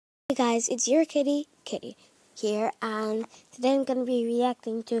Hey guys, it's your Kitty here, and today I'm gonna be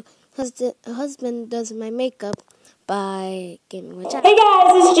reacting to husband does my makeup by giving my channel. Hey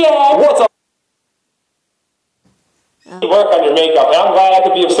guys, it's Jen. What's up? You work on your makeup, and I'm glad I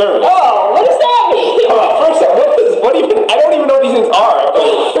could be of service. Oh, what does that mean? First up, what even? I don't even know what these things are.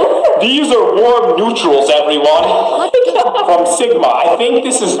 These are warm neutrals, everyone. From Sigma. I think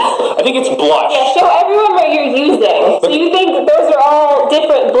it's blush. Yeah, show everyone what you're using. So you think that those are all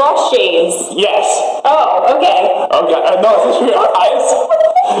different blush shades? Yes. Oh, okay. Okay. No, is this for your eyes?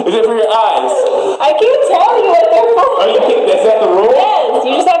 Is it for your eyes? I can't tell you what they're for. Oh, is that the rule? Yes,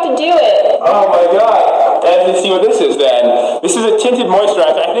 you just have to do it. Oh my god. Let's see what this is then. This is a tinted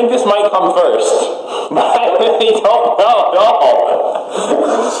moisturizer. I think this might come first. But I really don't know. No.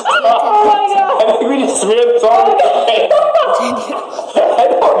 Oh my god. I think we just smeared this all over the face. I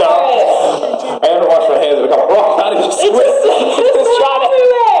don't know. I haven't washed my hands in a couple. Oh god, it's just shot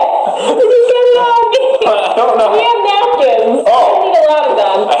everywhere. Did you get it on me? I don't know. We have napkins. Oh. I need a lot of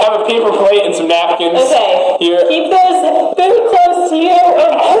them. I have a paper plate and some napkins. Okay. Here. Keep those very close to you.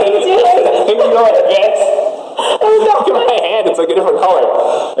 I think we go like this. Look at my hand, it's like a different color.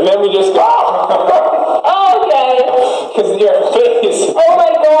 And then we just go. Oh, okay. Because your face. Oh my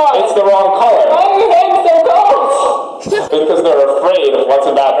god. It's the wrong color. Why are your hands so cold? Because they're afraid of what's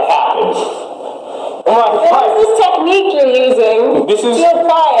about to happen. Oh my god. What is this technique you're using to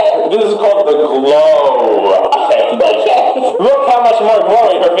apply it? This is called the glow technique. Okay. Look how much more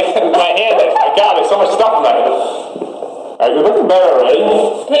glowy my hand is. My god, there's so much stuff in my hand. Alright, you're looking better already.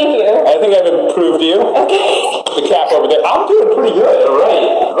 Thank you. I think I've improved you. Okay. The cap over there. I'm doing pretty good.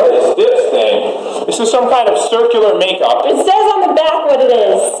 Right. What is this thing? This is some kind of circular makeup. It says on the back what it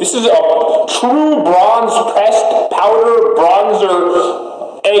is. This is a true bronze pressed powder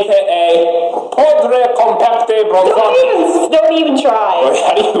bronzer, aka Poudre Compacte Bronzant. Don't even try.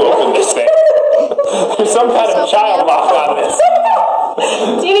 How do you open this thing? There's some kind of child lock on this.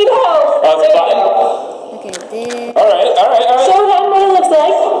 Do you need help? There you go. Okay, Alright. Show them what it looks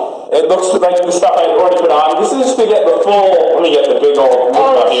like. It looks like the stuff I already put on. This is just to get the full. Let me get the big old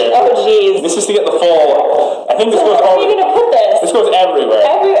one here. Oh, jeez. This is to get the full. I think this goes Where are over. you gonna put this? This goes everywhere.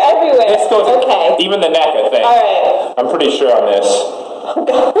 Everywhere. This goes. Okay. Even the neck, I think. Alright. I'm pretty sure on this.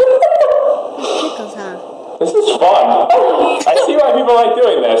 pickles, huh? This is fun. I see why people like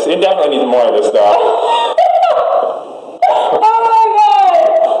doing this. You definitely need more of this stuff. Oh my god!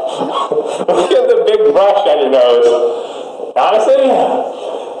 Look at the big brush on your nose. Honestly,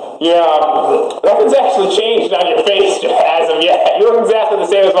 yeah, nothing's actually changed on your face as of yet. You look exactly the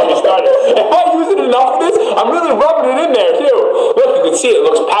same as when we started. Am I using enough of this? I'm really rubbing it in there too. Look, you can see it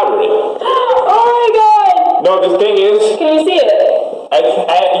looks powdery. Oh my god! No, the thing is, Can you see it?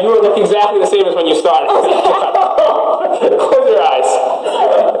 you look exactly the same as when you started. Close your eyes.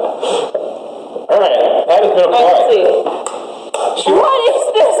 Alright, that has been applied. Let's see. What is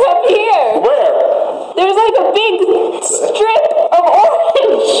this up here? Where? There's like a big strip of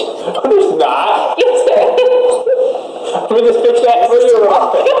orange. No, there's not. Yes, there is. Let me just fix that for you.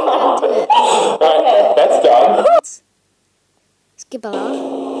 Alright, that's done. Skip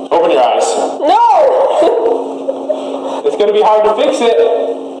along. Open your eyes. No! It's gonna be hard to fix it.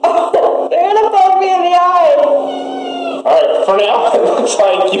 They're gonna poke me in the eye. Alright, for now, it looks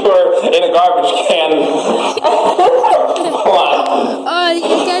like you're in a garbage can. Hold on. Oh,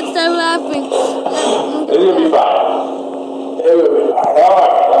 you can't stop laughing. It's gonna be fine.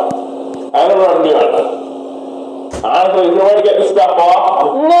 Alright. I don't know what I'm doing. Honestly, is there a way to get this stuff off?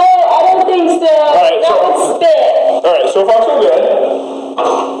 No, I don't think so. Alright, That would spit. Alright, so far so good.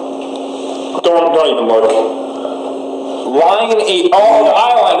 Don't even look. Line 8. Oh, the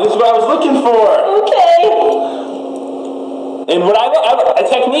eyeline. This is what I was looking for. Okay. And what a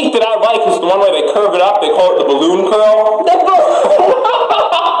technique that I like is the one where they curve it up. They call it the balloon curl.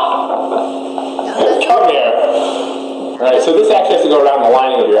 Come here. Alright, so this actually has to go around the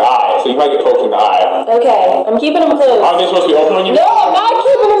lining of your eye, so you might get poked in the eye. Okay, I'm keeping them closed. Aren't they supposed to be open when you... No, I'm not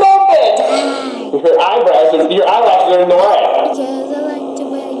keeping them open. Your eyelashes are in the way. Because I like the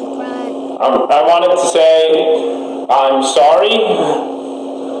way you cry. I wanted to say, I'm sorry.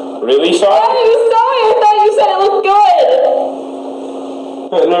 Really sorry? Why are you sorry? I thought you said it looked good.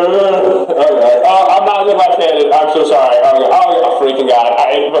 Okay. I'm not good left-handed. I'm so sorry. Oh, freaking God.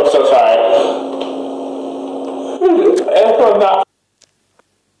 I'm so sorry. I'm not...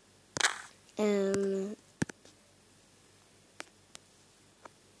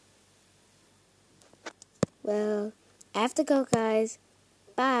 Well, I have to go, guys.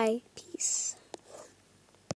 Bye. Peace.